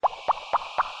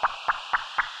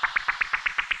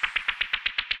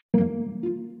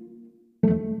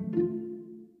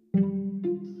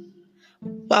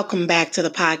Welcome back to the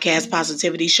Podcast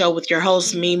Positivity Show with your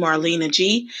host, me, Marlena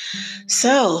G.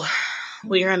 So,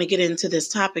 we're going to get into this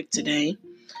topic today.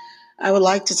 I would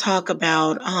like to talk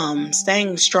about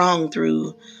staying strong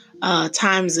through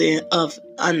times of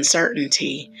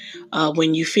uncertainty,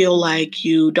 when you feel like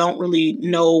you don't really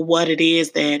know what it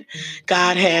is that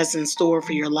God has in store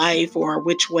for your life or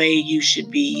which way you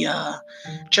should be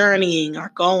journeying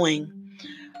or going.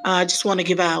 I just want to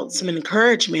give out some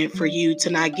encouragement for you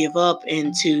to not give up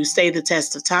and to stay the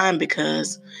test of time,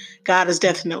 because God is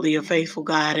definitely a faithful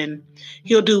God and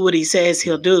He'll do what He says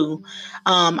He'll do.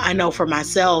 I know for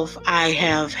myself, I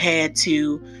have had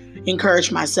to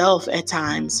encourage myself at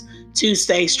times to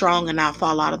stay strong and not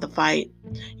fall out of the fight.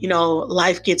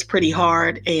 Life gets pretty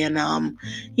hard and,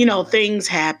 things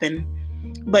happen.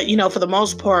 But, for the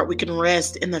most part, we can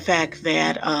rest in the fact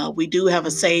that we do have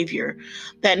a Savior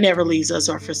that never leaves us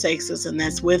or forsakes us, and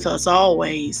that's with us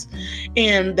always.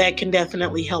 And that can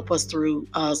definitely help us through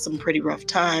some pretty rough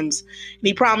times. And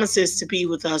He promises to be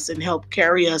with us and help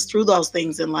carry us through those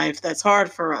things in life that's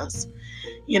hard for us.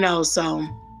 So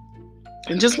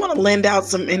I just want to lend out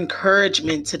some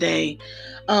encouragement today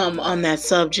on that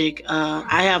subject.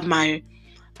 I have my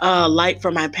Light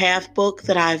from My Path book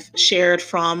that I've shared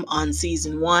from on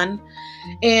season 1.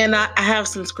 And I have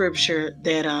some scripture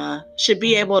that should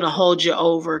be able to hold you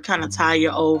over, kind of tie you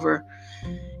over,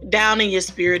 down in your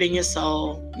spirit and your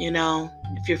soul.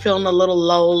 If you're feeling a little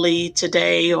lowly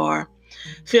today or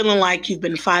feeling like you've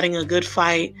been fighting a good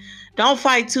fight, don't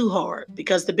fight too hard,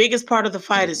 because the biggest part of the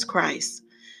fight is Christ.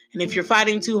 And if you're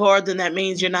fighting too hard, then that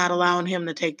means you're not allowing Him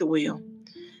to take the wheel.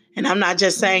 And I'm not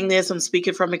just saying this, I'm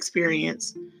speaking from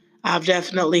experience. I've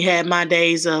definitely had my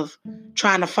days of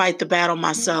trying to fight the battle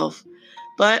myself.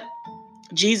 But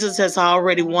Jesus has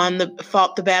already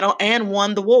fought the battle and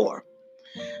won the war.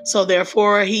 So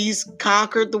therefore, He's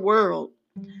conquered the world.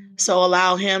 So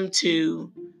allow Him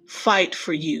to fight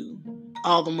for you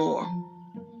all the more.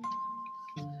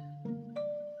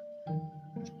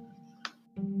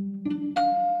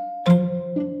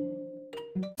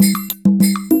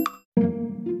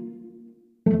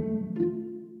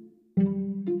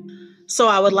 So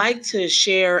I would like to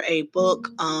share a book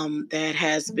that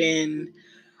has been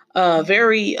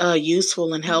very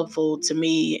useful and helpful to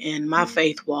me in my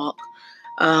faith walk.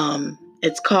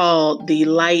 It's called The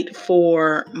Light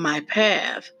for My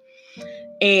Path.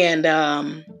 And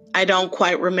I don't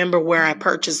quite remember where I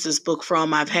purchased this book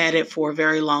from. I've had it for a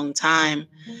very long time.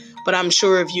 But I'm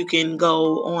sure if you can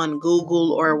go on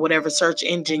Google or whatever search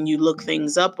engine you look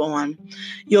things up on,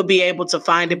 you'll be able to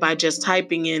find it by just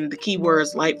typing in the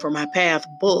keywords Light for My Path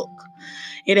book.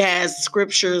 It has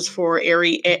scriptures for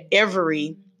every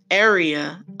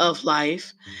area of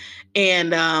life. And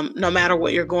no matter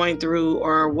what you're going through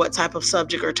or what type of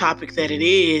subject or topic that it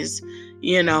is,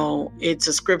 it's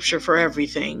a scripture for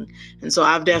everything. And so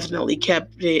I've definitely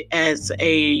kept it as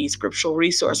a scriptural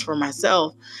resource for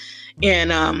myself.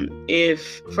 And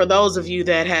if for those of you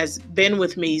that has been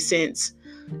with me since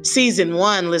season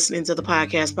 1, listening to the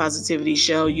Podcast Positivity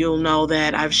Show, you'll know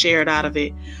that I've shared out of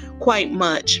it quite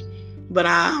much. But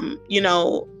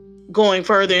going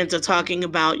further into talking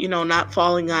about, not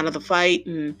falling out of the fight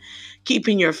and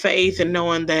keeping your faith and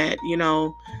knowing that,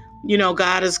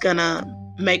 God is going to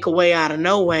make a way out of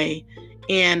no way.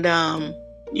 And,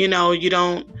 you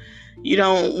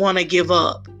don't want to give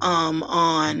up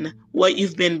on what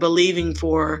you've been believing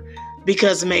for,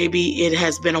 because maybe it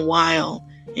has been a while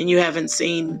and you haven't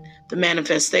seen the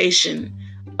manifestation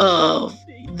of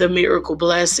the miracle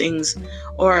blessings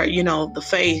or, the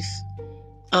faith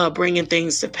bringing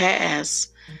things to pass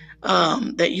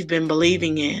that you've been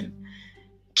believing in.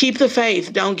 Keep the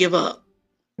faith. Don't give up.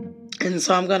 And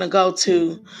so I'm going to go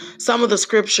to some of the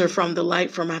scripture from the Light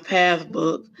for My Path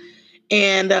book.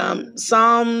 And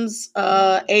Psalms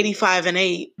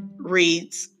 85:8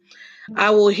 reads, I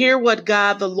will hear what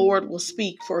God the Lord will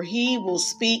speak, for He will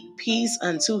speak peace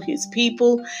unto His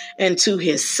people and to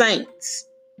His saints.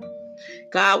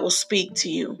 God will speak to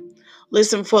you.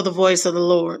 Listen for the voice of the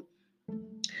Lord.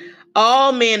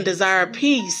 All men desire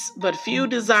peace, but few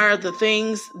desire the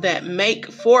things that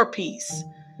make for peace.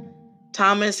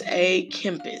 Thomas A.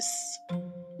 Kempis.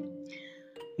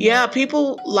 Yeah,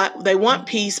 people they want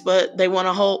peace, but they want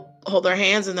to hold their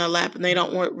hands in their lap, and they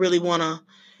don't really want to,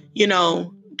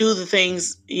 do the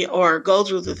things or go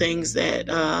through the things that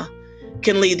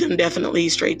can lead them definitely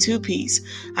straight to peace.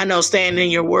 I know standing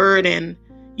in your word and,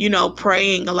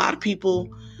 praying. A lot of people,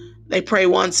 they pray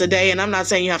once a day, and I'm not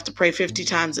saying you have to pray 50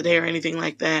 times a day or anything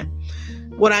like that.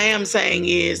 What I am saying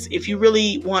is, if you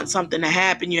really want something to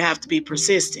happen, you have to be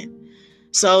persistent.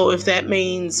 So if that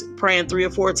means praying 3 or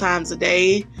 4 times a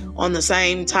day on the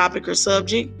same topic or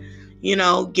subject,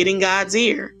 getting God's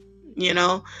ear,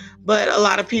 but a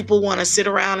lot of people want to sit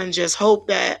around and just hope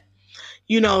that,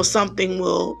 something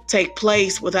will take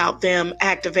place without them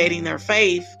activating their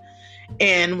faith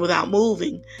and without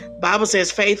moving. Bible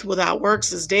says faith without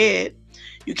works is dead.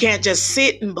 You can't just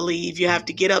sit and believe. You have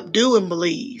to get up, do, and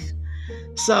believe.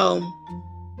 So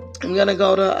I'm going to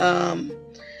go to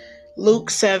Luke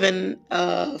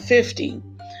 7:50.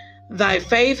 Thy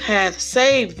faith hath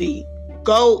saved thee.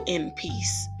 Go in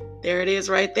peace. There it is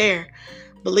right there.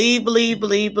 Believe, believe,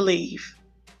 believe, believe.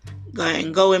 Go ahead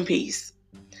and go in peace.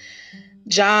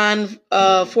 John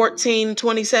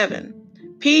 14:27.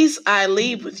 Peace I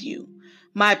leave with you.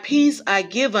 My peace I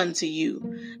give unto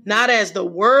you. Not as the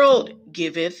world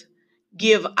giveth,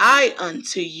 give I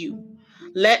unto you.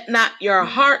 Let not your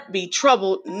heart be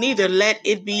troubled, neither let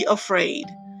it be afraid.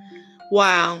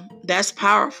 Wow, that's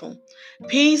powerful.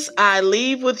 Peace I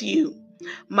leave with you.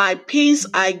 My peace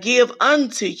I give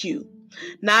unto you.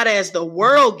 Not as the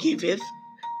world giveth.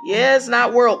 Yeah, it's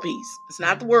not world peace. It's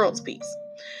not the world's peace.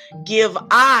 Give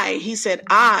I, he said,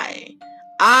 I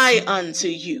unto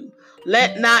you.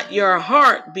 Let not your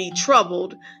heart be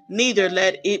troubled, neither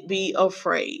let it be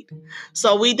afraid.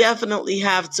 So we definitely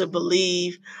have to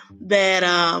believe that,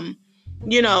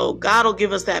 God will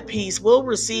give us that peace. We'll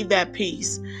receive that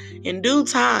peace in due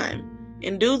time.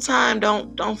 In due time,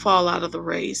 don't fall out of the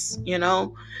race.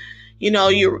 You're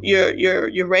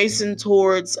racing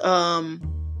towards a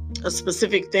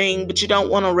specific thing, but you don't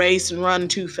want to race and run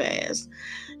too fast.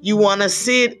 You want to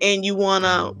sit and you want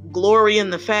to glory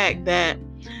in the fact that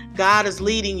God is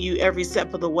leading you every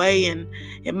step of the way, and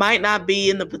it might not be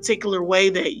in the particular way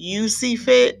that you see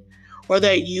fit or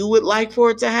that you would like for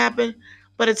it to happen,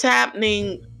 but it's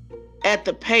happening at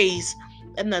the pace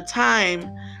and the time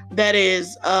that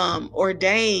is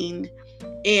ordained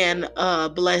and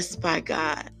blessed by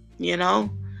God. We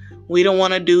don't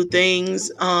want to do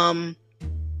things on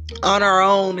our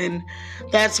own, and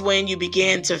that's when you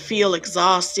begin to feel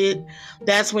exhausted.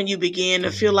 That's when you begin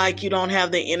to feel like you don't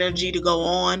have the energy to go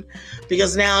on,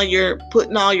 because now you're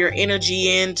putting all your energy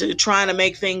into trying to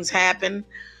make things happen,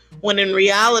 when in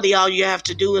reality all you have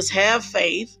to do is have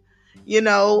faith.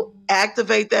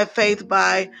 Activate that faith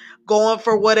by going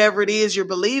for whatever it is you're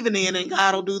believing in, and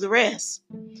God will do the rest.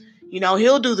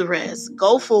 He'll do the rest.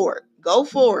 Go for it. Go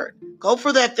for it. Go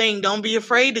for that thing. Don't be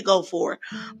afraid to go for it.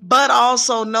 But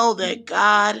also know that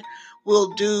God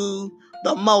will do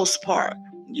the most part.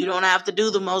 You don't have to do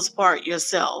the most part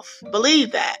yourself.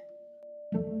 Believe that.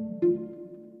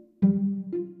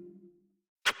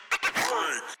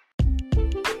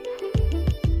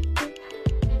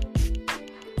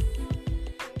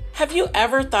 Have you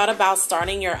ever thought about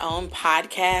starting your own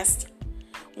podcast?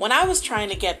 When I was trying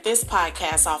to get this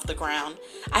podcast off the ground,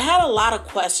 I had a lot of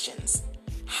questions.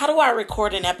 How do I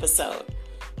record an episode?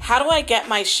 How do I get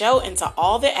my show into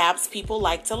all the apps people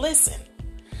like to listen?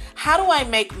 How do I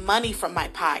make money from my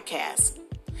podcast?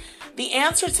 The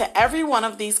answer to every one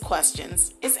of these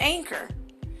questions is Anchor.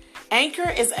 Anchor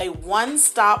is a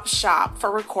one-stop shop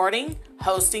for recording,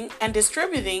 hosting, and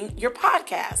distributing your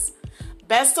podcast.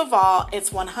 Best of all, it's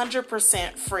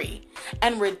 100% free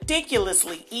and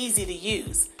ridiculously easy to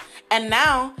use. And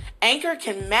now, Anchor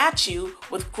can match you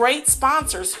with great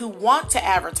sponsors who want to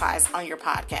advertise on your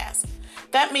podcast.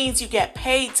 That means you get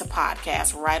paid to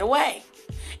podcast right away.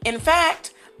 In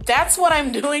fact, that's what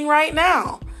I'm doing right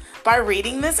now by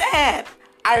reading this ad.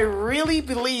 I really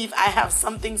believe I have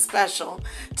something special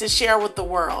to share with the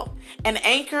world, and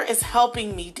Anchor is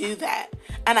helping me do that.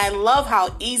 And I love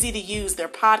how easy to use their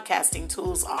podcasting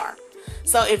tools are.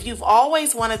 So if you've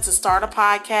always wanted to start a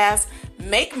podcast,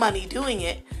 make money doing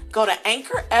it, go to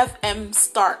Anchor FM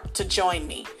Start to join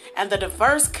me and the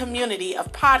diverse community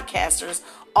of podcasters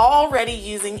already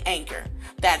using Anchor.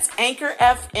 That's Anchor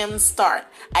FM Start.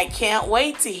 I can't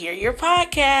wait to hear your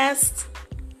podcast.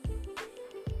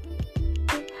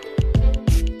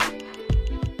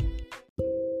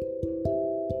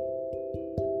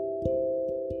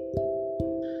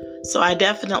 So I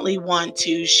definitely want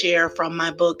to share from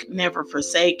my book, Never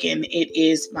Forsaken. It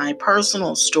is my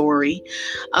personal story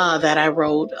that I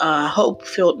wrote, a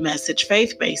hope-filled message,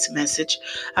 faith-based message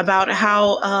about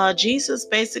how Jesus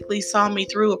basically saw me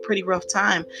through a pretty rough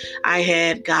time. I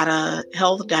had got a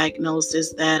health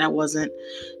diagnosis that I wasn't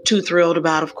too thrilled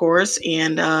about, of course,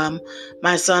 and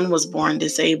my son was born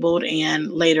disabled and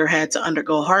later had to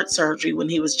undergo heart surgery when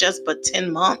he was just but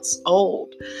 10 months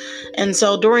old. And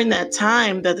so during that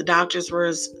time that the doctors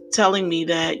were telling me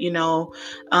that,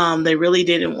 they really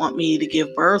didn't want me to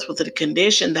give birth with the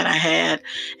condition that I had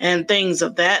and things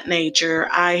of that nature,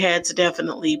 I had to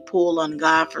definitely pull on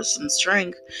God for some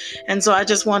strength. And so I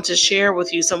just want to share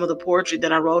with you some of the poetry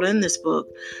that I wrote in this book.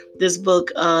 This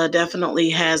book definitely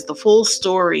has the full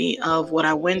story of what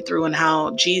I went through and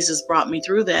how Jesus brought me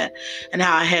through that and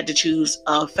how I had to choose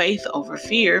faith over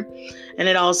fear. And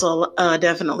it also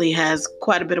definitely has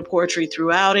quite a bit of poetry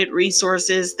throughout it,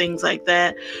 resources, things like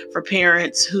that for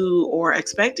parents who are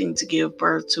expecting to give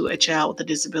birth to a child with a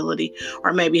disability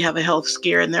or maybe have a health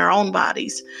scare in their own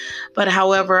bodies. But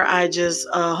however, I just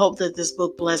hope that this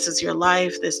book blesses your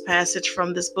life, this passage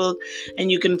from this book,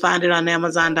 and you can find it on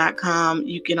Amazon.com.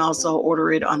 You can also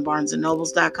order it on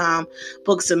BarnesandNobles.com,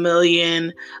 Books A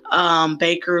Million,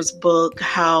 Baker's Book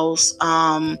House.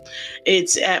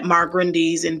 It's at Mark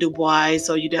Grundy's in Dubois,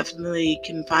 so you definitely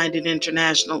can find it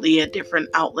internationally at different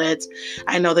outlets.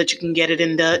 I know that you can get it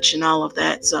in Dutch and all of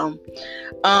that. So,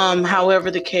 however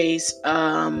the case,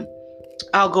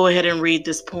 I'll go ahead and read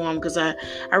this poem because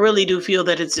I really do feel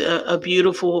that it's a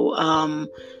beautiful,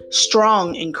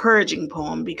 strong, encouraging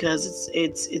poem because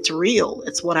it's real.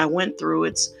 It's what I went through.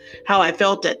 It's how I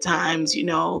felt at times,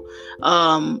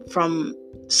 from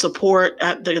support,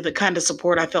 the kind of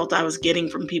support I felt I was getting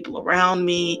from people around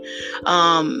me.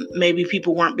 Maybe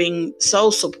people weren't being so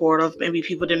supportive. Maybe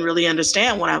people didn't really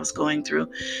understand what I was going through.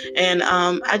 And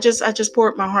I just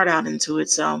poured my heart out into it.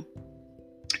 So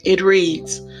it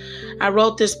reads, I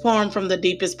wrote this poem from the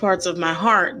deepest parts of my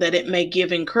heart that it may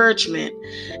give encouragement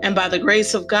and by the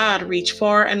grace of God reach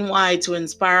far and wide to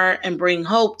inspire and bring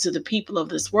hope to the people of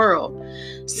this world.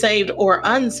 Saved or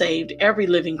unsaved, every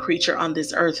living creature on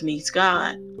this earth needs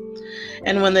God.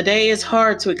 And when the day is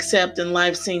hard to accept and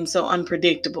life seems so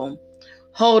unpredictable,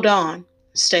 hold on,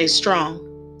 stay strong.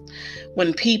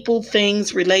 When people,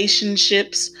 things,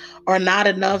 relationships are not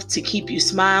enough to keep you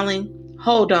smiling,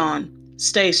 hold on,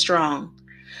 stay strong.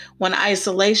 When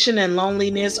isolation and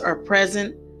loneliness are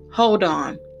present, hold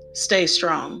on, stay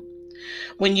strong.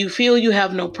 When you feel you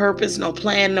have no purpose, no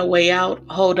plan, no way out,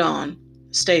 hold on,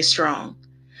 stay strong.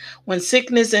 When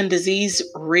sickness and disease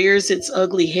rears its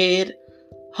ugly head,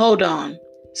 hold on,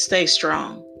 stay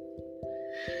strong.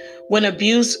 When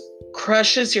abuse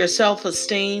crushes your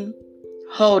self-esteem,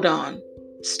 hold on,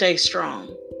 stay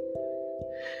strong.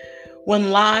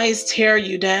 When lies tear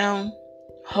you down,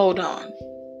 hold on,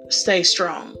 stay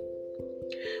strong.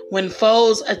 When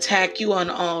foes attack you on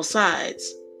all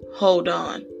sides, hold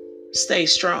on, stay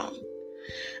strong.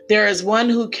 There is one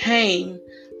who came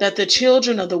that the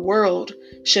children of the world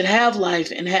should have life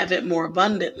and have it more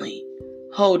abundantly.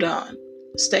 Hold on,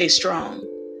 stay strong.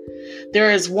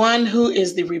 There is one who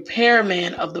is the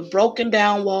repairman of the broken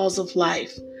down walls of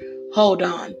life. Hold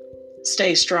on,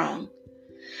 stay strong.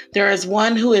 There is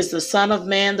one who is the Son of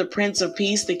Man, the Prince of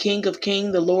Peace, the King of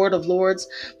Kings, the Lord of Lords,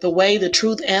 the way, the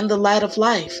truth, and the light of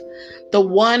life. The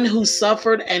one who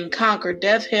suffered and conquered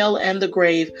death, hell, and the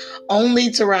grave,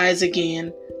 only to rise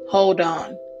again. Hold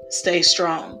on, stay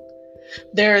strong.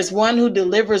 There is one who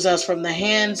delivers us from the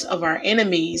hands of our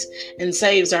enemies and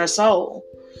saves our soul.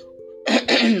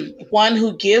 One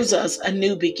who gives us a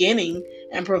new beginning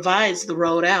and provides the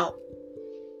road out.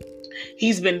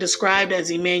 He's been described as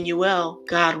Emmanuel,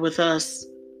 God with us.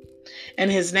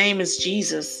 And his name is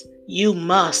Jesus. You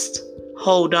must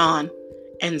hold on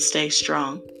and stay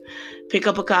strong. Pick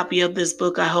up a copy of this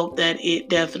book. I hope that it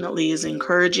definitely is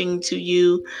encouraging to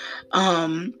you.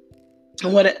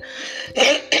 Whatever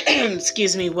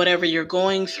you're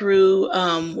going through,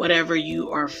 whatever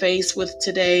you are faced with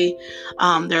today.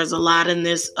 There's a lot in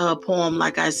this poem,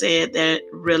 like I said, that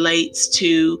relates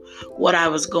to what I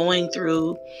was going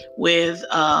through with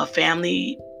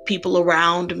family, people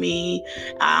around me.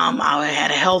 I had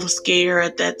a health scare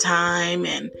at that time,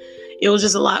 and it was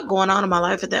just a lot going on in my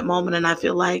life at that moment. And I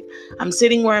feel like I'm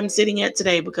sitting where I'm sitting at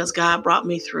today because God brought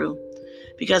me through.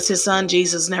 Because his son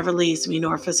Jesus never leaves me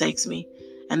nor forsakes me.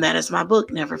 And that is my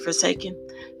book, Never Forsaken.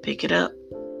 Pick it up.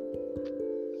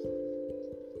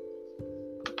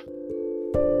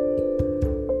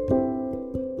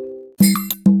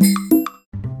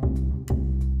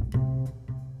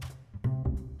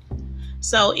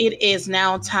 So it is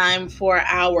now time for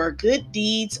our good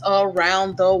deeds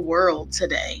around the world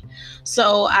today.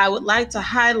 So I would like to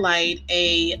highlight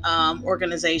a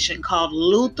organization called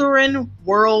Lutheran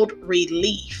World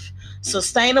Relief,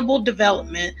 Sustainable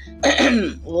Development,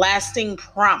 Lasting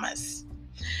Promise.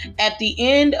 At the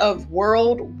end of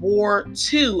World War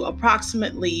II,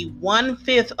 approximately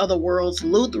 1/5 of the world's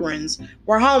Lutherans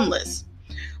were homeless.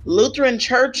 Lutheran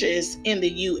churches in the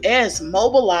U.S.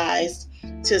 mobilized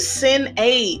to send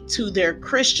aid to their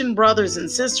Christian brothers and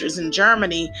sisters in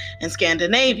Germany and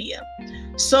Scandinavia.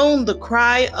 Soon the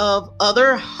cry of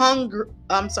other hungry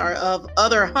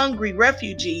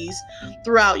refugees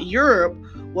throughout Europe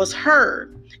was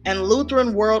heard, and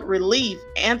Lutheran World Relief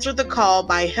answered the call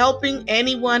by helping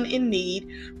anyone in need,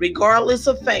 regardless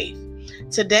of faith.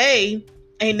 Today,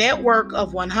 a network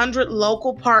of 100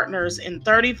 local partners in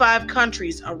 35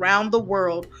 countries around the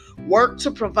world work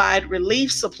to provide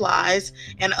relief supplies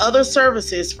and other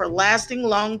services for lasting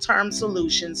long-term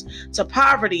solutions to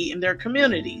poverty in their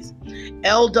communities.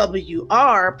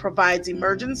 LWR provides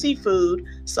emergency food,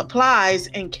 supplies,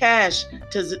 and cash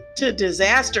to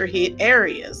disaster-hit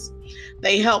areas.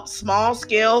 They help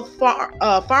small-scale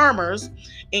farmers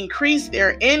increase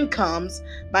their incomes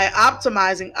by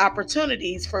optimizing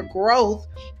opportunities for growth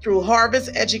through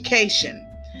harvest education,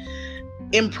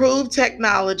 improved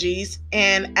technologies,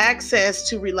 and access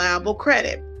to reliable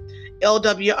credit.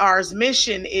 LWR's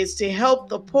mission is to help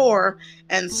the poor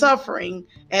and suffering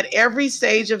at every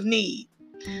stage of need.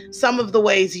 Some of the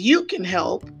ways you can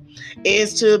help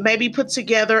is to maybe put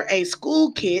together a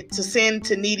school kit to send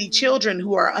to needy children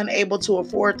who are unable to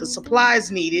afford the supplies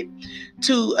needed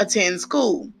to attend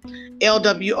school.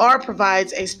 LWR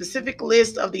provides a specific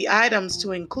list of the items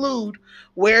to include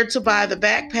where to buy the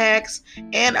backpacks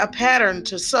and a pattern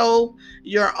to sew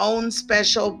your own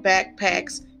special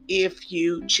backpacks if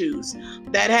you choose.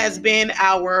 That has been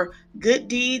our good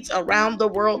deeds around the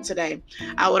world today.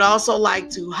 I would also like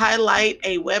to highlight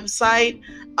a website.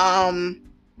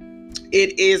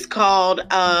 It is called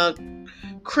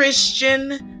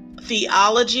Christian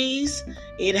Theologies.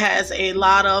 It has a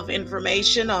lot of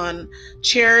information on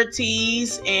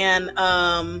charities and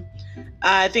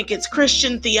I think it's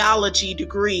Christian theology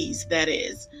degrees, that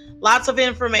is. Lots of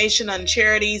information on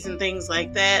charities and things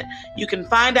like that. You can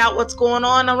find out what's going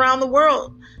on around the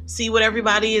world. See what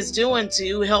everybody is doing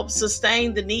to help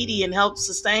sustain the needy and help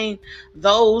sustain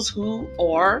those who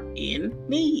are in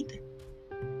need.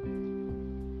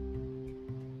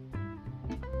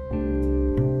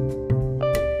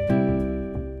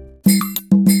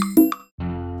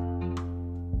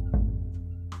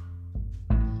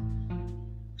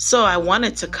 So I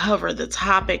wanted to cover the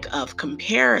topic of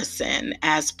comparison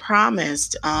as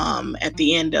promised at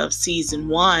the end of season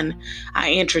 1.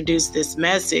 I introduced this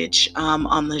message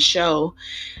on the show.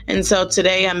 And so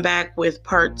today I'm back with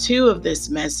part 2 of this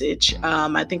message.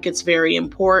 I think it's very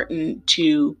important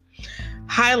to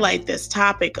highlight this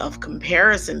topic of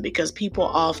comparison because people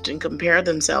often compare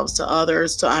themselves to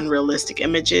others, to unrealistic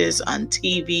images on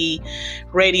TV,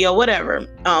 radio, whatever.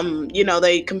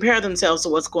 They compare themselves to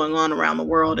what's going on around the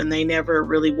world, and they never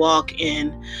really walk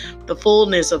in the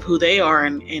fullness of who they are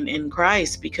in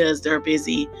Christ because they're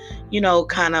busy,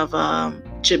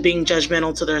 being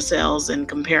judgmental to themselves and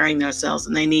comparing themselves,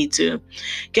 and they need to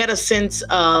get a sense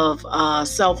of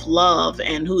self-love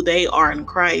and who they are in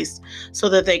Christ so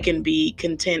that they can be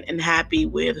content and happy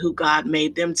with who God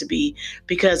made them to be,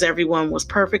 because everyone was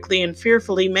perfectly and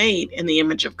fearfully made in the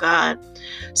image of God.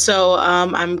 So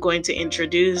I'm going to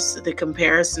introduce the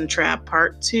Comparison Trap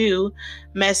Part 2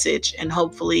 message, and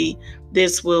hopefully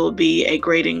this will be a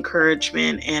great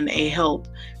encouragement and a help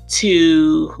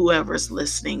to whoever's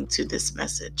listening to this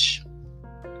message.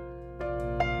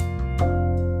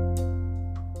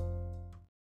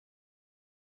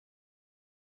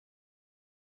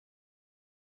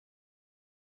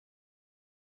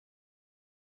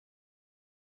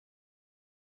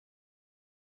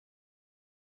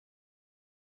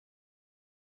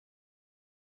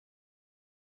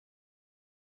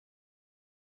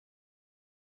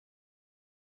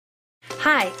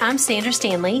 Hi, I'm Sandra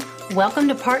Stanley. Welcome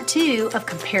to part 2 of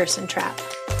Comparison Trap.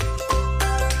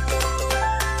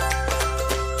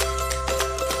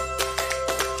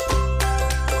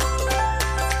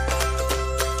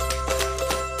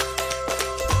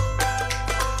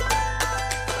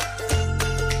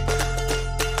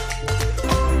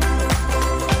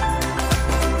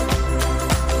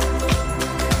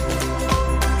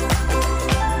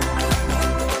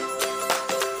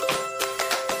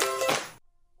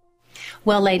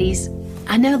 Well, ladies,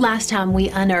 I know last time we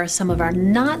unearthed some of our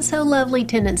not so lovely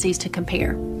tendencies to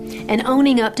compare, and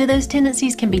owning up to those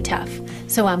tendencies can be tough,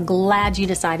 so I'm glad you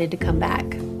decided to come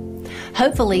back.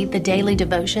 Hopefully, the daily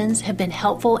devotions have been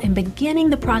helpful in beginning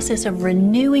the process of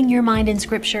renewing your mind in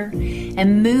Scripture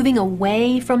and moving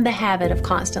away from the habit of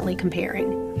constantly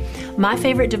comparing. My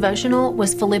favorite devotional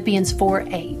was Philippians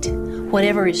 4:8.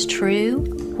 Whatever is true,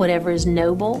 whatever is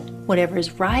noble, whatever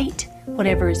is right,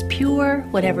 whatever is pure,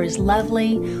 whatever is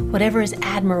lovely, whatever is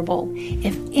admirable,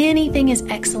 if anything is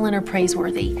excellent or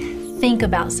praiseworthy, think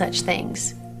about such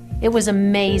things. It was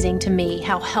amazing to me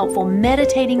how helpful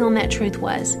meditating on that truth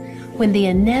was when the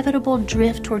inevitable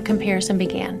drift toward comparison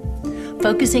began.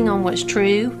 Focusing on what's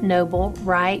true, noble,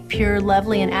 right, pure,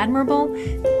 lovely, and admirable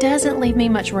doesn't leave me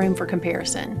much room for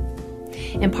comparison.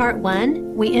 In part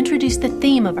 1, we introduced the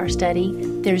theme of our study,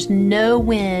 There's No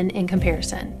Win in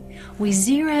Comparison. We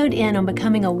zeroed in on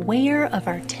becoming aware of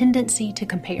our tendency to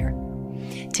compare.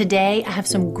 Today, I have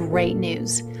some great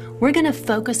news. We're going to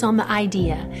focus on the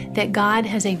idea that God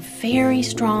has a very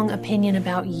strong opinion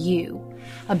about you,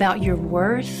 about your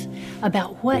worth,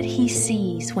 about what He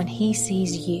sees when He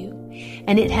sees you.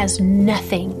 And it has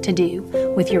nothing to do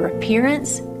with your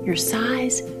appearance, your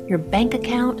size, your bank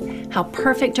account, how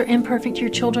perfect or imperfect your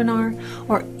children are,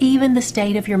 or even the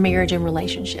state of your marriage and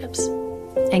relationships.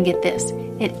 And get this,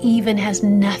 it even has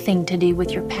nothing to do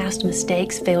with your past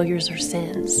mistakes, failures, or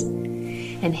sins.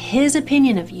 And His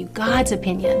opinion of you, God's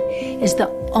opinion, is the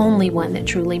only one that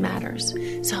truly matters.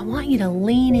 So I want you to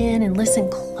lean in and listen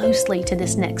closely to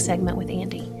this next segment with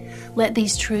Andy. Let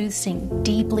these truths sink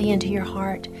deeply into your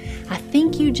heart. I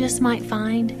think you just might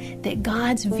find that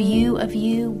God's view of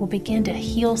you will begin to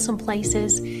heal some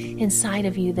places inside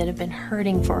of you that have been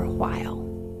hurting for a while.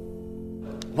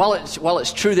 While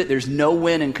it's true that there's no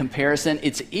win in comparison,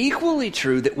 it's equally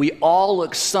true that we all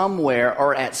look somewhere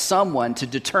or at someone to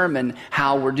determine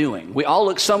how we're doing. We all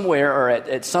look somewhere or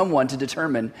at someone to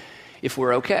determine if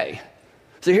we're okay.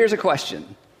 So here's a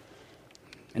question,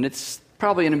 and it's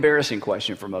probably an embarrassing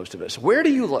question for most of us. Where do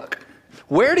you look?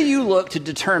 Where do you look to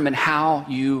determine how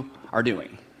you are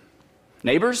doing?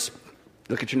 Neighbors?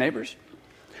 Look at your neighbors.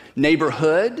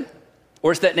 Neighborhood?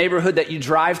 Or it's that neighborhood that you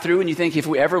drive through and you think, if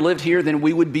we ever lived here, then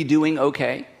we would be doing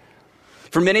okay.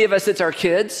 For many of us, it's our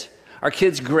kids'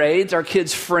 grades, our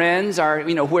kids' friends,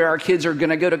 where our kids are going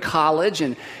to go to college.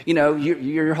 And,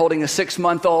 you're holding a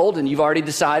 6-month-old and you've already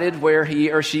decided where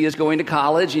he or she is going to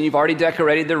college, and you've already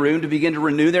decorated their room to begin to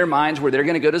renew their minds where they're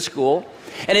going to go to school.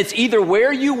 And it's either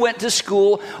where you went to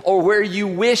school or where you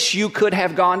wish you could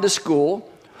have gone to school,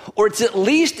 or it's at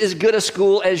least as good a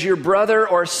school as your brother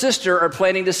or sister are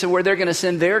planning to send, where they're going to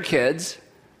send their kids.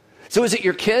 So is it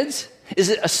your kids? Is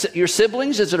it your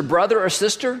siblings? Is it a brother or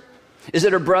sister? Is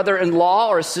it a brother-in-law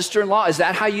or a sister-in-law? Is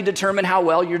that how you determine how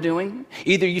well you're doing?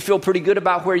 Either you feel pretty good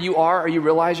about where you are, or you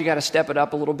realize you got to step it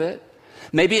up a little bit.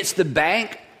 Maybe it's the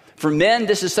bank. For men,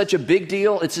 this is such a big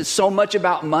deal. It's so much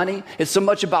about money. It's so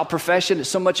much about profession. It's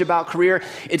so much about career.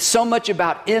 It's so much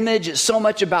about image. It's so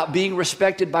much about being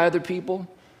respected by other people.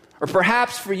 Or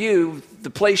perhaps for you,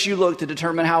 the place you look to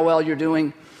determine how well you're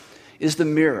doing is the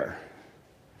mirror.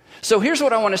 So here's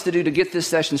what I want us to do to get this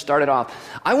session started off.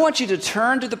 I want you to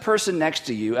turn to the person next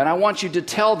to you, and I want you to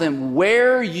tell them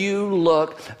where you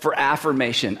look for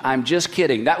affirmation. I'm just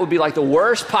kidding. That would be like the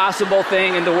worst possible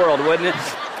thing in the world, wouldn't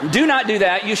it? Do not do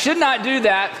that. You should not do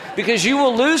that, because you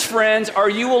will lose friends, or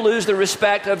you will lose the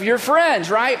respect of your friends,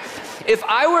 right? If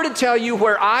I were to tell you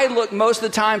where I look most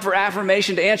of the time for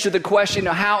affirmation to answer the question,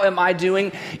 how am I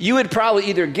doing, you would probably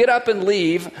either get up and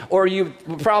leave, or you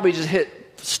would probably just hit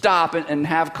stop and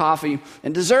have coffee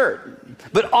and dessert.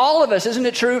 But all of us, isn't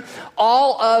it true?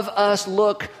 All of us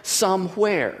look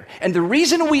somewhere. And the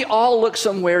reason we all look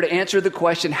somewhere to answer the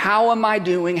question, how am I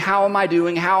doing? How am I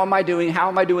doing? How am I doing? How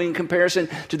am I doing in comparison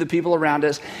to the people around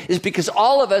us? Is because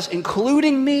all of us,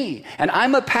 including me, and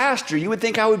I'm a pastor, you would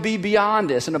think I would be beyond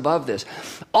this and above this.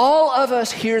 All of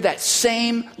us hear that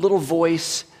same little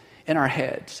voice in our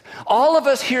heads. All of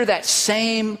us hear that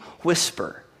same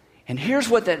whisper. And here's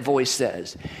what that voice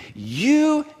says.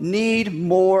 You need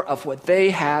more of what they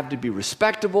have to be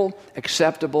respectable,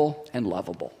 acceptable, and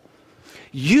lovable.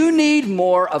 You need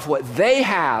more of what they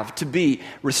have to be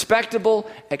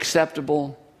respectable,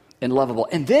 acceptable, and lovable.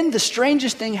 And then the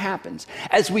strangest thing happens.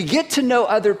 As we get to know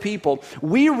other people,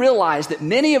 we realize that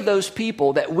many of those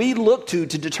people that we look to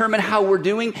determine how we're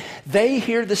doing, they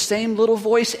hear the same little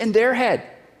voice in their head.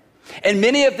 And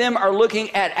many of them are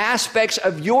looking at aspects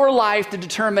of your life to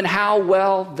determine how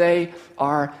well they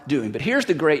are doing. But here's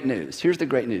the great news.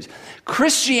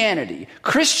 Christianity,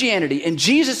 and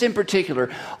Jesus in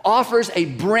particular, offers a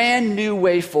brand new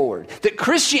way forward. That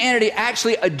Christianity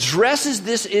actually addresses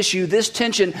this issue, this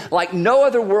tension, like no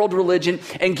other world religion,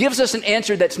 and gives us an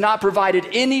answer that's not provided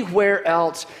anywhere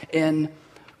else in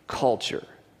culture.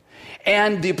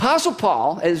 And the Apostle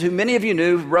Paul, as many of you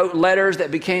knew, wrote letters that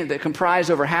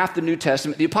comprised over half the New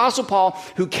Testament. The Apostle Paul,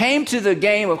 who came to the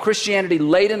game of Christianity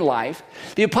late in life,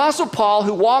 The Apostle Paul,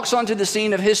 who walks onto the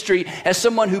scene of history as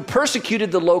someone who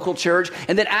persecuted the local church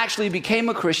and then actually became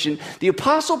a Christian, the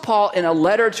Apostle Paul, in a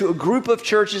letter to a group of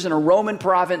churches in a Roman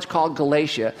province called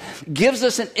Galatia, gives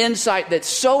us an insight that's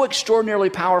so extraordinarily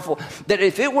powerful that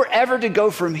if it were ever to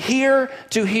go from here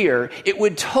to here, it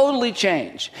would totally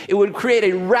change. It would create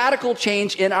a radical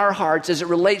change in our hearts as it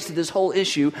relates to this whole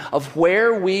issue of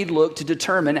where we look to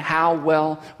determine how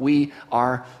well we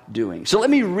are doing. So let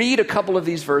me read a couple of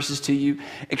these verses to you,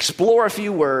 explore a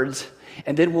few words,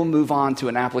 and then we'll move on to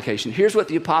an application. Here's what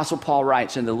the Apostle Paul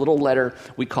writes in the little letter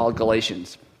we call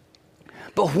Galatians.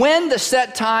 But when the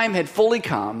set time had fully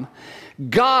come,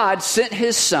 God sent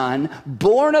his Son,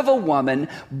 born of a woman,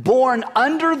 born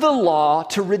under the law,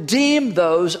 to redeem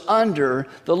those under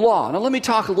the law. Now let me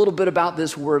talk a little bit about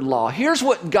this word law. Here's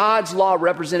what God's law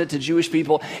represented to Jewish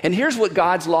people, and here's what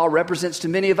God's law represents to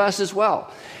many of us as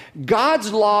well.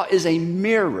 God's law is a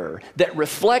mirror that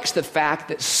reflects the fact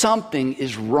that something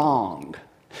is wrong.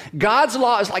 God's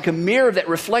law is like a mirror that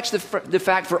reflects the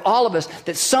fact for all of us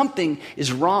that something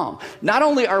is wrong. Not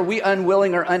only are we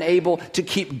unwilling or unable to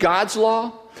keep God's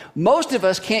law, most of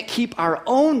us can't keep our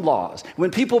own laws.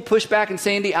 When people push back and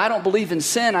say, Andy, I don't believe in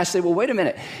sin, I say, well, wait a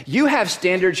minute. You have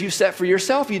standards you set for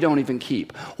yourself you don't even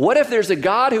keep. What if there's a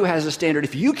God who has a standard?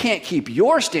 If you can't keep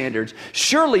your standards,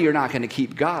 surely you're not going to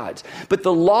keep God's. But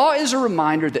the law is a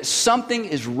reminder that something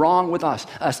is wrong with us,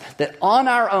 that on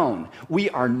our own, we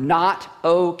are not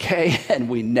okay and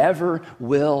we never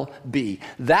will be.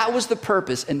 That was the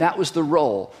purpose and that was the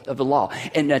role of the law.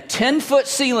 And a 10-foot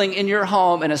ceiling in your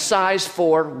home and a size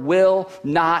 4 will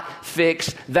not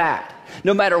fix that.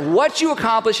 No matter what you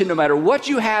accomplish and no matter what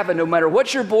you have and no matter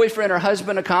what your boyfriend or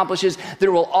husband accomplishes,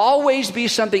 there will always be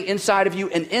something inside of you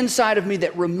and inside of me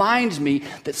that reminds me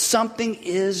that something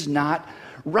is not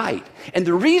right. And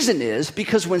the reason is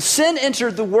because when sin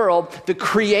entered the world, the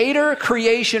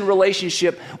creator-creation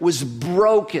relationship was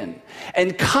broken.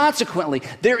 And consequently,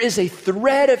 there is a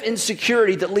thread of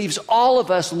insecurity that leaves all of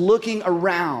us looking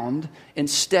around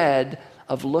instead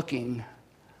of looking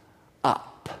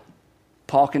up.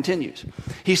 Paul continues.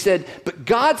 He said, but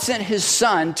God sent his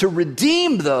Son to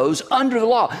redeem those under the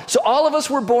law. So all of us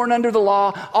were born under the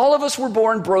law. All of us were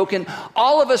born broken.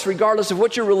 All of us, regardless of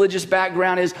what your religious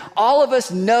background is, all of us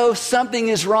know something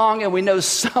is wrong and we know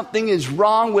something is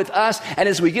wrong with us. And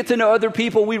as we get to know other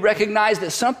people, we recognize that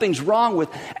something's wrong with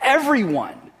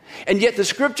everyone. And yet the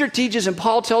scripture teaches, and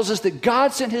Paul tells us, that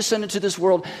God sent his Son into this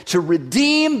world to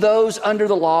redeem those under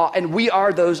the law, and we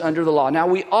are those under the law. Now,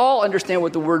 we all understand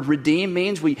what the word redeem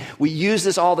means. We use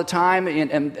this all the time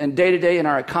and day to day in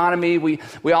our economy.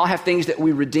 We all have things that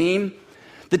we redeem.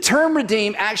 The term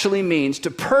redeem actually means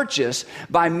to purchase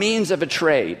by means of a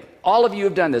trade. All of you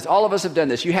have done this. All of us have done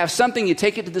this. You have something, you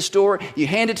take it to the store, you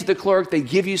hand it to the clerk, they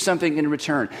give you something in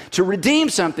return. To redeem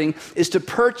something is to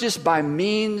purchase by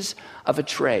means of a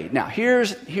trade. Now,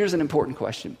 here's an important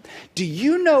question. Do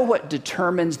you know what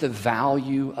determines the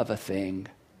value of a thing?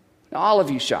 Now, all of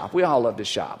you shop. We all love to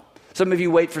shop. Some of you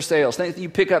wait for sales. You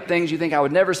pick up things, you think, I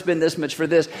would never spend this much for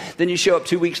this. Then you show up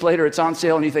 2 weeks later, it's on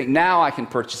sale, and you think, now I can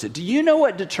purchase it. Do you know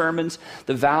what determines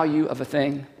the value of a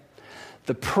thing?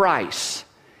 The price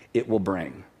it will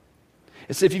bring.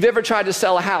 It's if you've ever tried to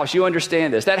sell a house, you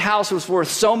understand this. That house was worth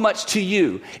so much to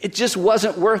you. It just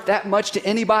wasn't worth that much to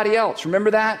anybody else.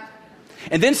 Remember that?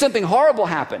 And then something horrible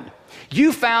happened.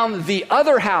 You found the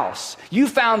other house. You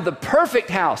found the perfect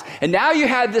house. And now you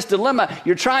had this dilemma.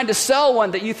 You're trying to sell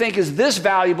one that you think is this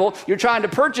valuable. You're trying to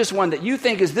purchase one that you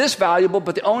think is this valuable,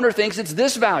 but the owner thinks it's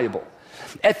this valuable.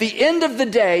 At the end of the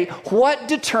day, what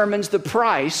determines the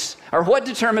price, or what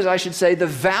determines, I should say, the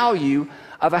value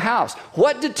of a house?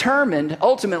 What determined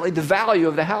ultimately the value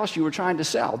of the house you were trying to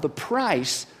sell? The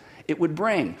price it would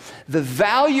bring. The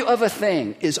value of a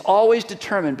thing is always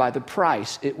determined by the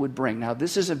price it would bring. Now,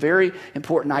 this is a very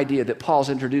important idea that Paul's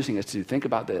introducing us to. Think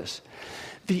about this.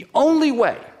 The only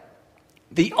way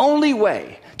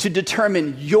to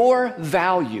determine your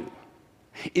value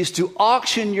is to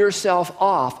auction yourself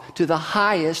off to the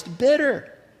highest bidder.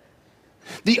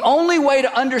 The only way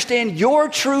to understand your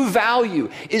true value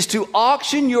is to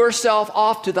auction yourself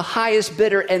off to the highest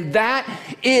bidder, and that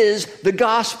is the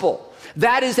gospel.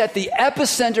 That is at the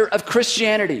epicenter of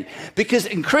Christianity. Because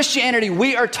in Christianity,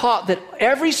 we are taught that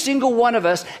every single one of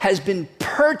us has been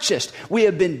purchased. We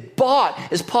have been bought.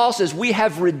 As Paul says, we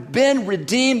have been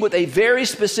redeemed with a very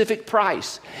specific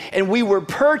price. And we were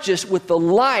purchased with the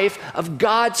life of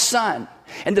God's Son.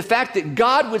 And the fact that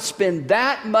God would spend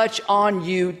that much on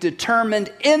you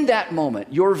determined in that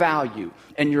moment your value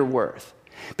and your worth.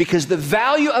 Because the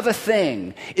value of a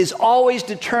thing is always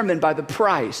determined by the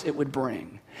price it would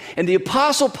bring. And the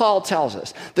Apostle Paul tells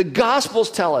us, the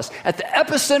Gospels tell us, at the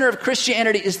epicenter of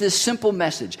Christianity is this simple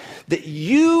message, that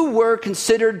you were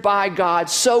considered by God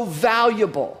so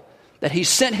valuable that he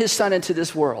sent his son into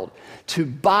this world to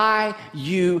buy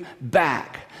you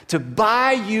back,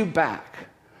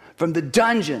 from the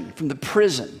dungeon, from the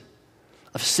prison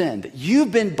of sin, that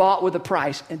you've been bought with a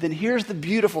price. And then here's the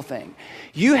beautiful thing.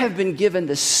 You have been given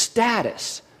the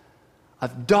status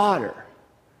of daughter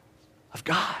of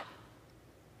God.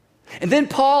 And then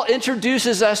Paul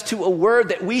introduces us to a word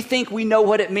that we think we know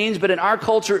what it means, but in our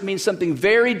culture it means something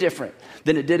very different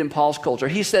than it did in Paul's culture.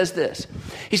 He says this.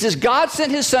 He says, God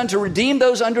sent his son to redeem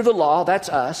those under the law, that's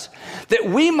us, that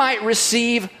we might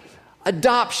receive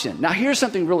adoption. Now here's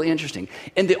something really interesting.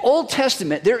 In the Old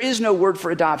Testament, there is no word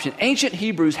for adoption. Ancient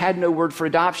Hebrews had no word for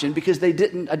adoption because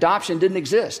adoption didn't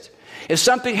exist. If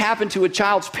something happened to a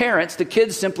child's parents, the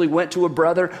kids simply went to a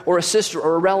brother or a sister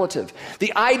or a relative.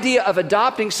 The idea of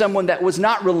adopting someone that was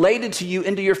not related to you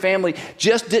into your family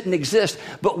just didn't exist.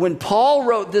 But when Paul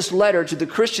wrote this letter to the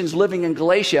Christians living in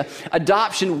Galatia,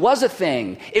 adoption was a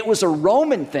thing. It was a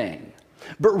Roman thing.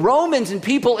 But Romans and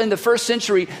people in the first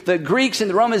century, the Greeks and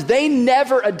the Romans, they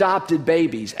never adopted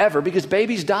babies ever because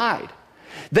babies died.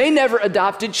 They never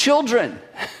adopted children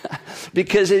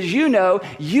because, as you know,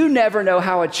 you never know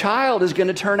how a child is going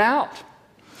to turn out.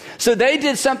 So they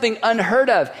did something unheard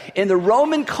of. In the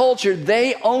Roman culture,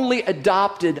 they only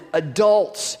adopted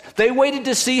adults. They waited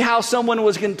to see how someone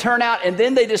was going to turn out, and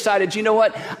then they decided, you know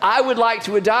what, I would like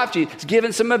to adopt you. It's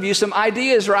given some of you some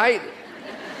ideas, right?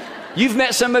 You've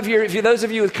met some of those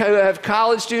of you who have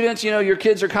college students, you know, your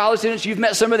kids are college students, you've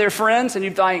met some of their friends and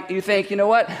you think, you know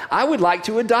what, I would like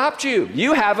to adopt you.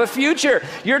 You have a future.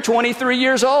 You're 23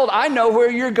 years old. I know where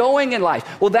you're going in life.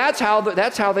 Well, that's how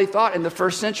they thought in the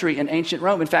first century in ancient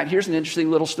Rome. In fact, here's an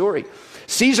interesting little story.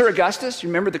 Caesar Augustus, you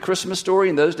remember the Christmas story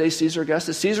in those days, Caesar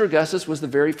Augustus? Caesar Augustus was the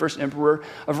very first emperor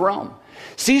of Rome.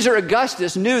 Caesar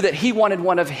Augustus knew that he wanted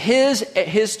one of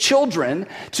his children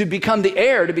to become the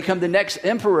heir, to become the next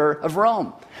emperor of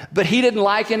Rome. But he didn't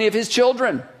like any of his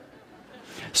children.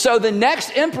 So the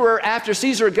next emperor after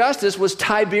Caesar Augustus was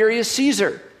Tiberius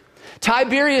Caesar.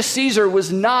 Tiberius Caesar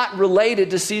was not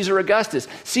related to Caesar Augustus.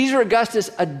 Caesar Augustus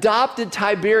adopted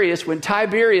Tiberius when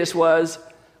Tiberius was,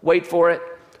 wait for it,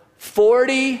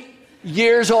 40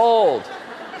 years old.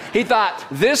 He thought,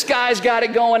 this guy's got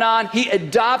it going on. He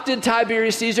adopted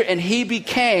Tiberius Caesar and he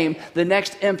became the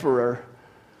next emperor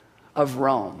of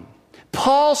Rome.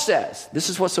 Paul says, this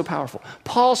is what's so powerful.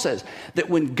 Paul says that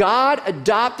when God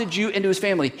adopted you into his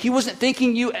family, he wasn't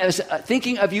thinking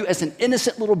of you as an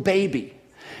innocent little baby.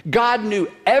 God knew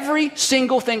every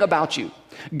single thing about you.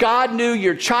 God knew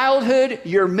your childhood,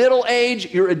 your middle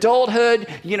age, your adulthood.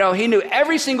 You know, he knew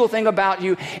every single thing about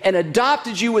you and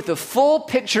adopted you with the full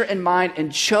picture in mind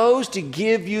and chose to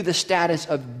give you the status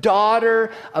of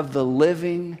daughter of the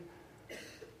living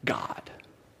God.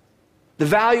 The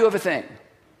value of a thing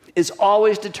is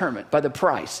always determined by the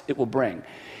price it will bring.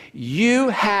 You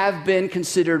have been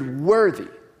considered worthy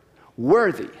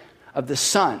of the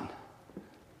Son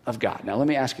of God. Now, let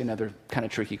me ask you another kind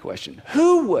of tricky question.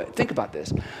 Think about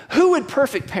this, who would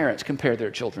perfect parents compare their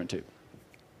children to?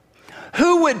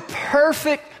 Who would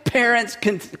perfect parents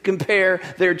compare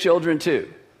their children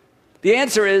to? The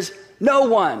answer is no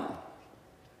one.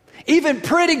 Even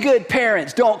pretty good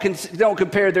parents don't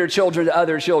compare their children to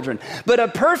other children. But a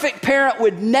perfect parent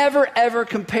would never, ever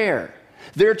compare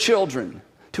their children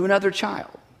to another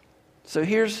child. So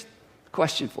here's a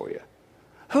question for you.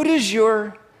 Who does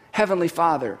your Heavenly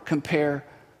Father compare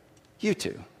you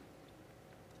to?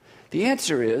 The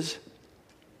answer is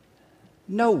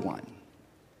no one.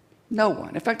 No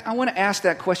one. In fact, I want to ask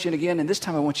that question again, and this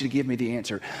time I want you to give me the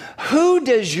answer. Who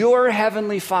does your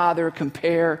Heavenly Father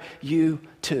compare you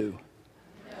to?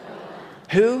 No one.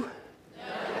 Who? No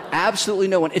one. Absolutely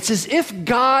no one. It's as if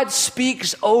God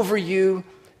speaks over you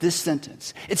this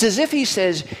sentence. It's as if he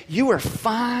says, you are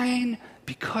fine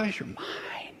because you're mine.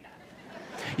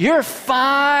 You're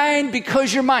fine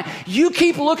because you're mine. You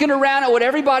keep looking around at what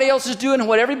everybody else is doing and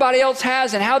what everybody else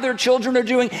has and how their children are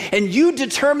doing, and you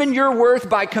determine your worth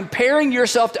by comparing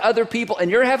yourself to other people,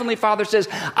 and your Heavenly Father says,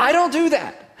 I don't do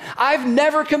that. I've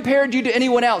never compared you to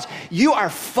anyone else. You are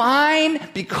fine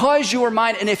because you are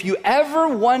mine, and if you ever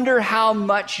wonder how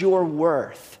much you're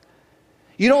worth,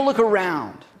 you don't look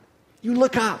around. You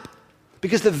look up,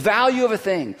 because the value of a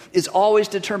thing is always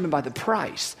determined by the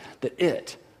price that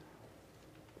it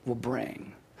will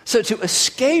bring. So to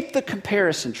escape the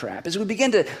comparison trap, as we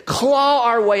begin to claw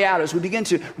our way out, as we begin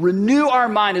to renew our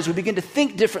mind, as we begin to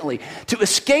think differently, to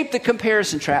escape the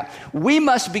comparison trap, we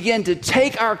must begin to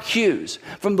take our cues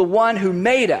from the one who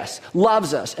made us,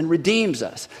 loves us, and redeems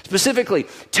us. Specifically,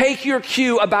 take your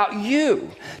cue about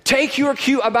you. Take your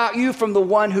cue about you from the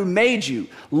one who made you,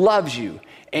 loves you,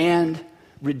 and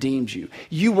redeemed you.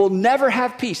 You will never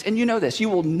have peace, and you know this, you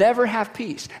will never have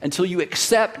peace until you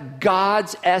accept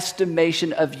God's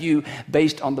estimation of you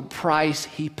based on the price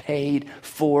he paid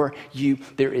for you.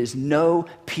 There is no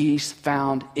peace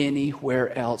found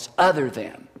anywhere else other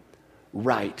than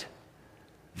right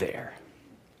there.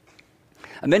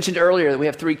 I mentioned earlier that we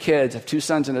have 3 kids. I have 2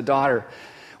 sons and a daughter.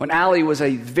 When Allie was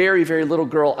a very, very little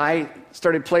girl, I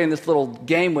started playing this little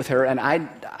game with her, and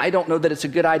I don't know that it's a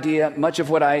good idea. Much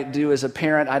of what I do as a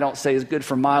parent, I don't say is good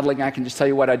for modeling. I can just tell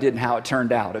you what I did and how it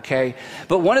turned out, okay?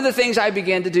 But one of the things I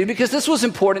began to do, because this was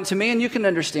important to me, and you can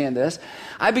understand this,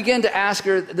 I began to ask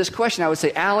her this question. I would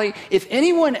say, Allie, if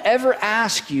anyone ever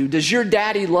asks you, does your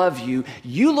daddy love you?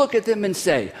 You look at them and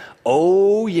say,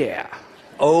 oh yeah.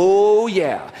 Oh,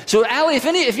 yeah. So, Allie, if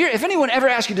anyone ever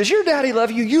asks you, does your daddy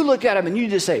love you? You look at him and you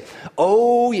just say,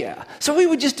 oh, yeah. So we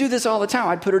would just do this all the time.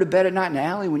 I'd put her to bed at night. And,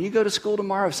 Allie, when you go to school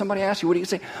tomorrow, if somebody asks you, what do you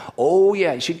say? Oh,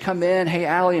 yeah. She'd come in, hey,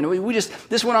 Allie. And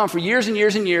this went on for years and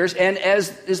years and years. And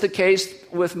as is the case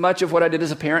with much of what I did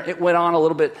as a parent, it went on a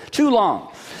little bit too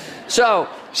long. So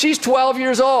she's 12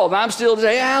 years old, and I'm still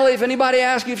saying, Allie, if anybody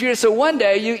asks you if you're... So one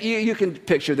day, you can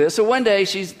picture this. So one day,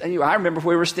 I remember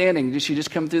where we were standing. She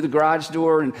just come through the garage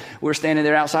door, and we were standing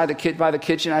there outside by the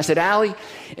kitchen. I said, Allie,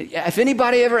 if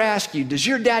anybody ever asks you, does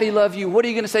your daddy love you? What are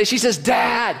you going to say? She says,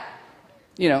 Dad.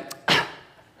 You know,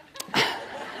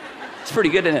 it's pretty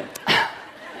good, isn't it?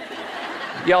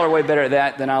 Y'all are way better at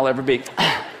that than I'll ever be.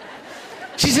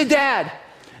 She said, Dad,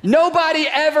 nobody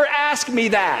ever asked me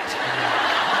that.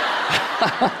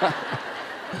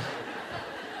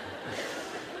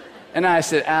 And I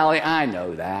said, Allie, I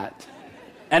know that.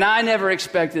 And I never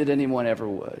expected anyone ever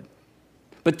would.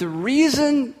 But the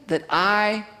reason that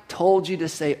I told you to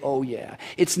say, oh yeah,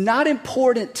 it's not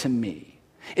important to me.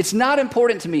 It's not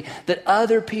important to me that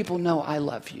other people know I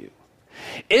love you.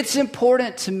 It's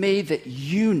important to me that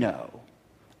you know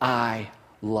I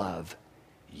love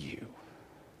you.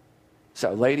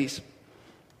 So, ladies,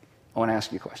 I want to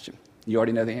ask you a question. You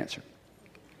already know the answer.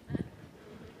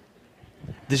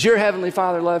 Does your Heavenly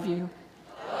Father love you?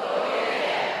 Oh,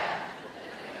 yeah.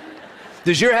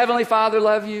 Does your Heavenly Father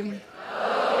love you?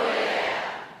 Oh,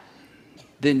 yeah.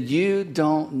 Then you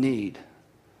don't need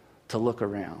to look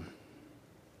around.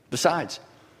 Besides,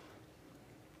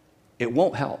 it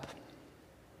won't help.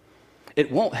 It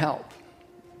won't help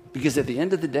because at the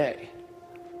end of the day,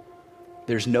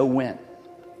 there's no win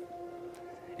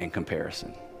in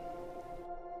comparison.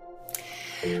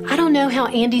 I don't know how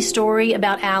Andy's story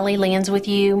about Allie lands with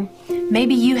you.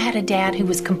 Maybe you had a dad who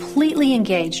was completely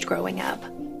engaged growing up.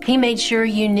 He made sure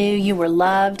you knew you were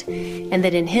loved and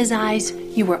that in his eyes,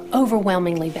 you were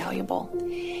overwhelmingly valuable.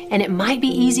 And it might be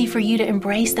easy for you to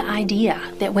embrace the idea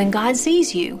that when God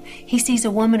sees you, he sees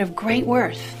a woman of great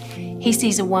worth. He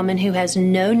sees a woman who has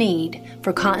no need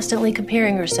for constantly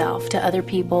comparing herself to other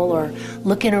people or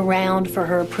looking around for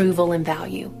her approval and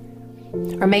value.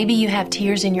 Or maybe you have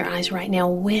tears in your eyes right now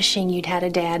wishing you'd had a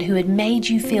dad who had made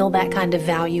you feel that kind of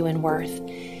value and worth.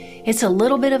 It's a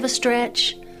little bit of a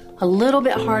stretch, a little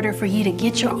bit harder for you to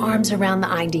get your arms around the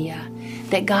idea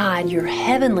that God, your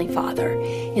heavenly Father,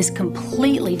 is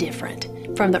completely different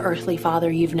from the earthly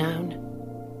father you've known.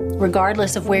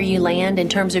 Regardless of where you land in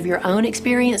terms of your own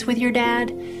experience with your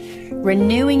dad,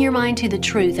 renewing your mind to the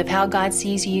truth of how God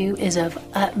sees you is of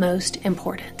utmost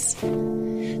importance.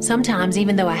 Sometimes,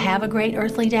 even though I have a great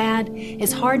earthly dad,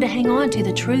 it's hard to hang on to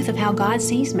the truth of how God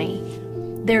sees me.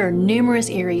 There are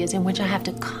numerous areas in which I have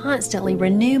to constantly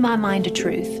renew my mind to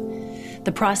truth.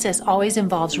 The process always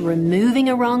involves removing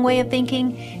a wrong way of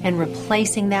thinking and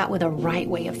replacing that with a right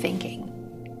way of thinking.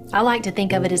 I like to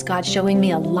think of it as God showing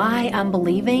me a lie I'm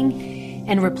believing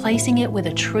and replacing it with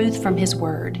a truth from His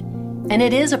Word. And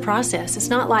it is a process. It's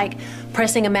not like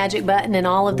pressing a magic button and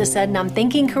all of a sudden I'm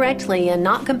thinking correctly and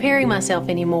not comparing myself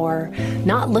anymore,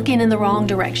 not looking in the wrong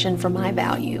direction for my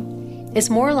value. It's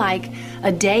more like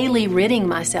a daily ridding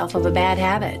myself of a bad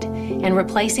habit and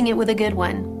replacing it with a good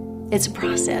one. It's a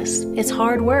process. It's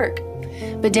hard work.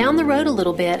 But down the road a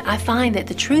little bit, I find that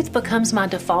the truth becomes my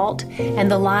default and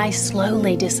the lie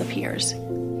slowly disappears.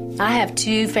 I have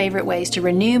 2 favorite ways to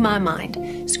renew my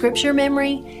mind: scripture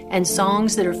memory and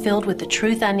songs that are filled with the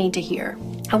truth I need to hear.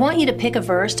 I want you to pick a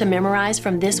verse to memorize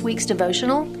from this week's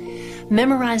devotional.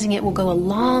 Memorizing it will go a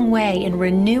long way in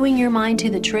renewing your mind to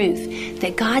the truth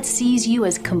that God sees you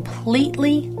as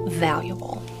completely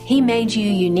valuable. He made you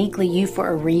uniquely you for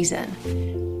a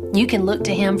reason. You can look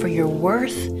to Him for your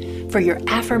worth, for your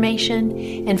affirmation,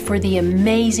 and for the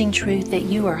amazing truth that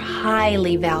you are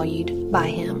highly valued by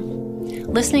Him.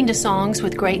 Listening to songs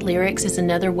with great lyrics is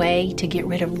another way to get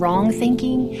rid of wrong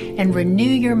thinking and renew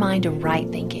your mind to right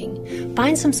thinking.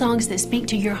 Find some songs that speak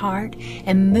to your heart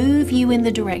and move you in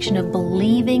the direction of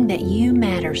believing that you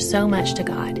matter so much to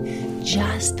God,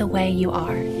 just the way you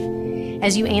are.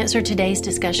 As you answer today's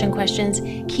discussion questions,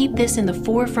 keep this in the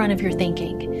forefront of your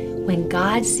thinking. When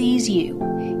God sees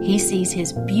you, He sees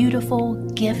His beautiful,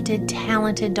 gifted,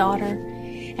 talented daughter,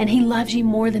 and He loves you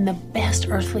more than the best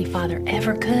earthly father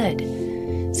ever could.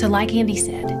 So like Andy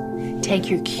said, take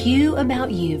your cue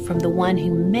about you from the one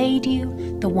who made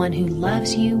you, the one who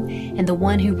loves you, and the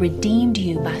one who redeemed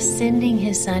you by sending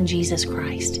His Son, Jesus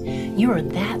Christ. You are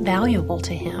that valuable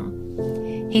to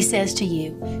Him. He says to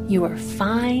you, you are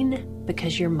fine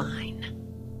because you're mine.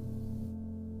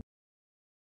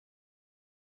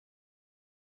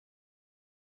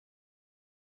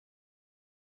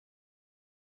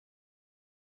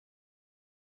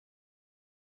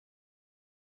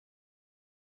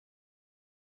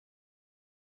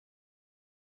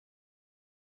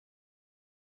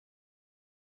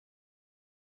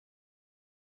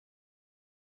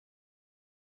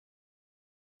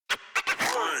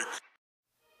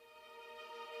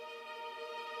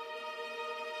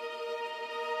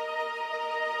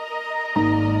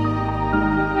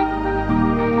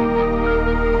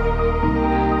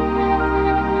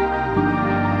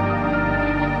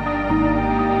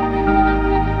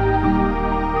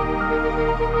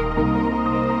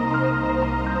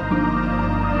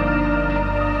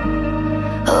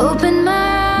 Open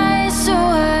my eyes so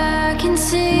I can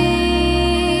see.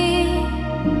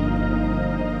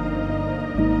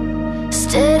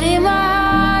 Steady my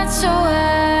heart so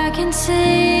I can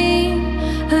sing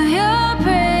of your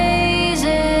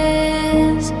praises.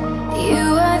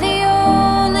 You are the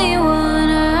only one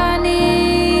I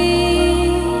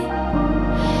need.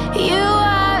 You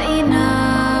are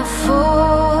enough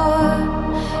for,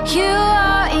 you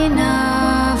are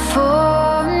enough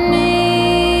for me.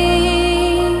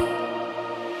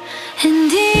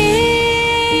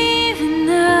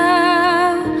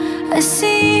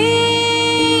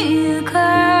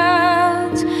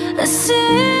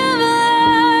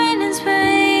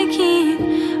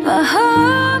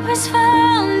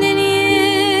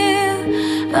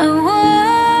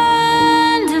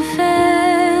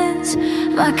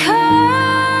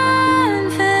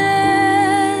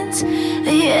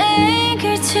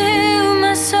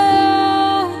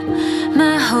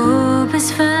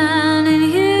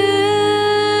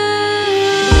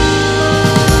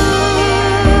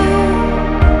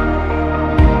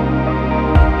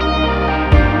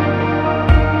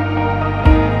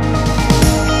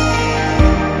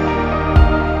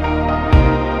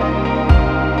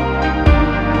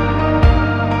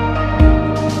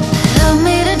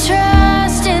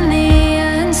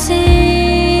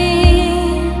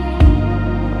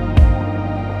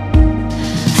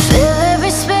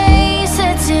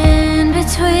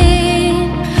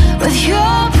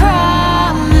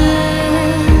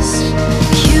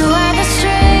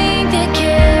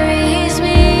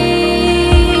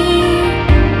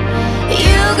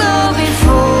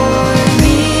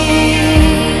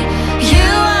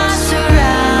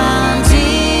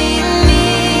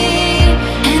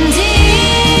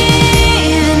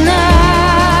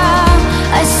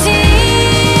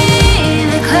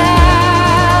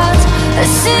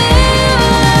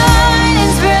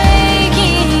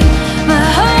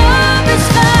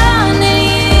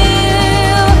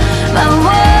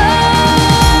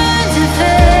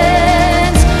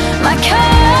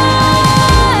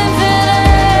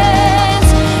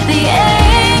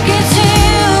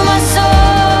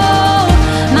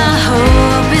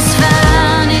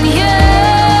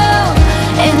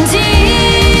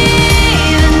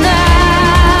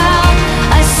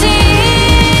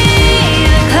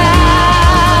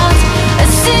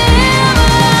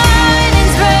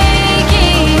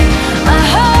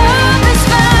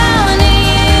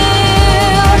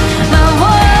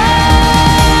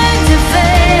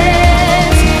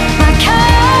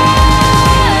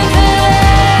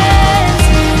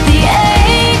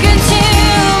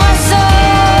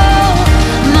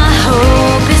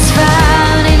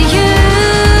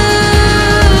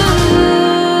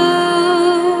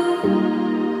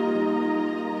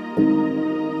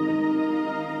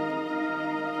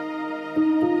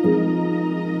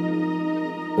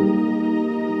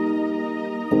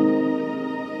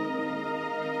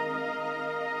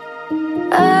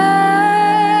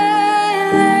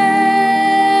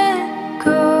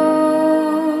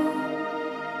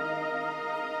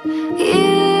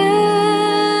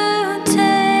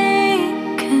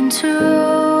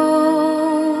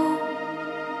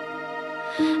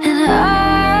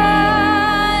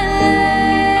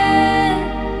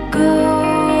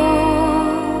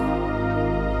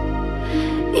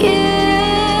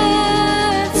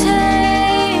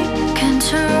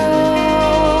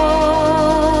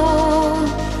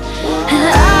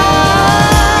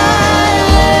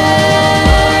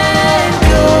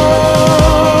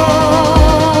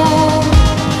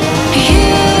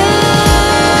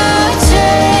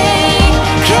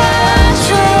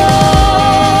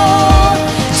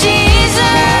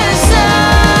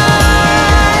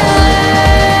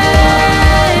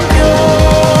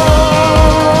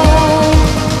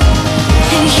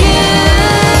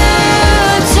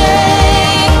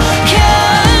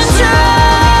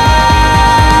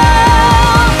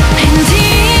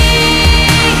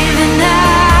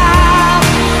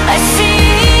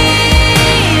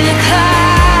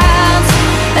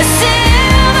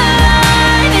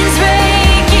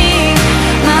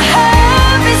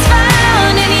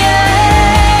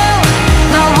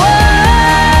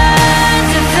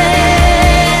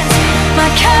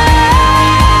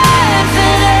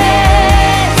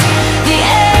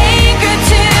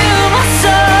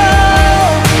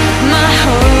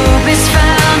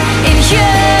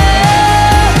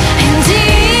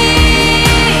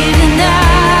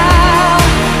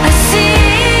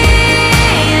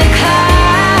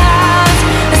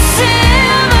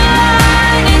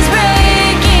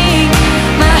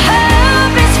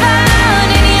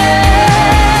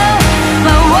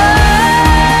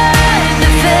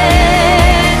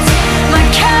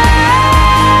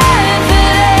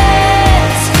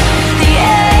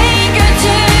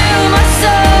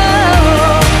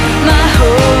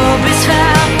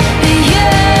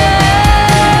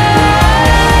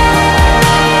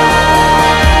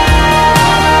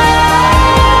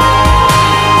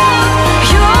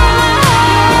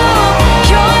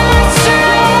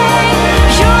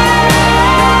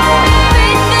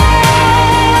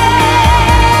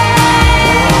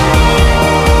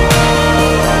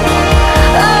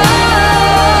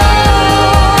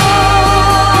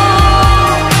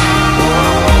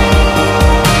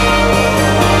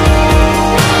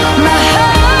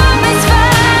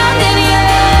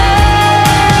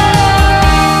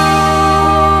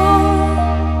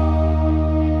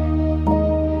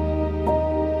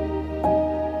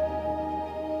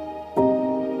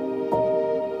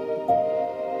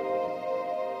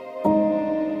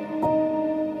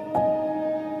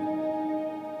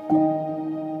 That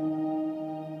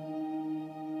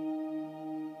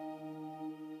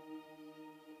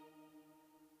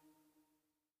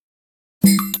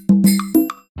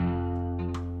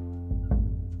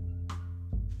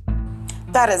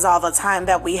is all the time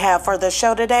that we have for the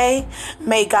show today.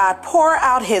 May God pour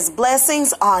out his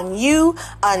blessings on you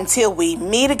until we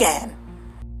meet again.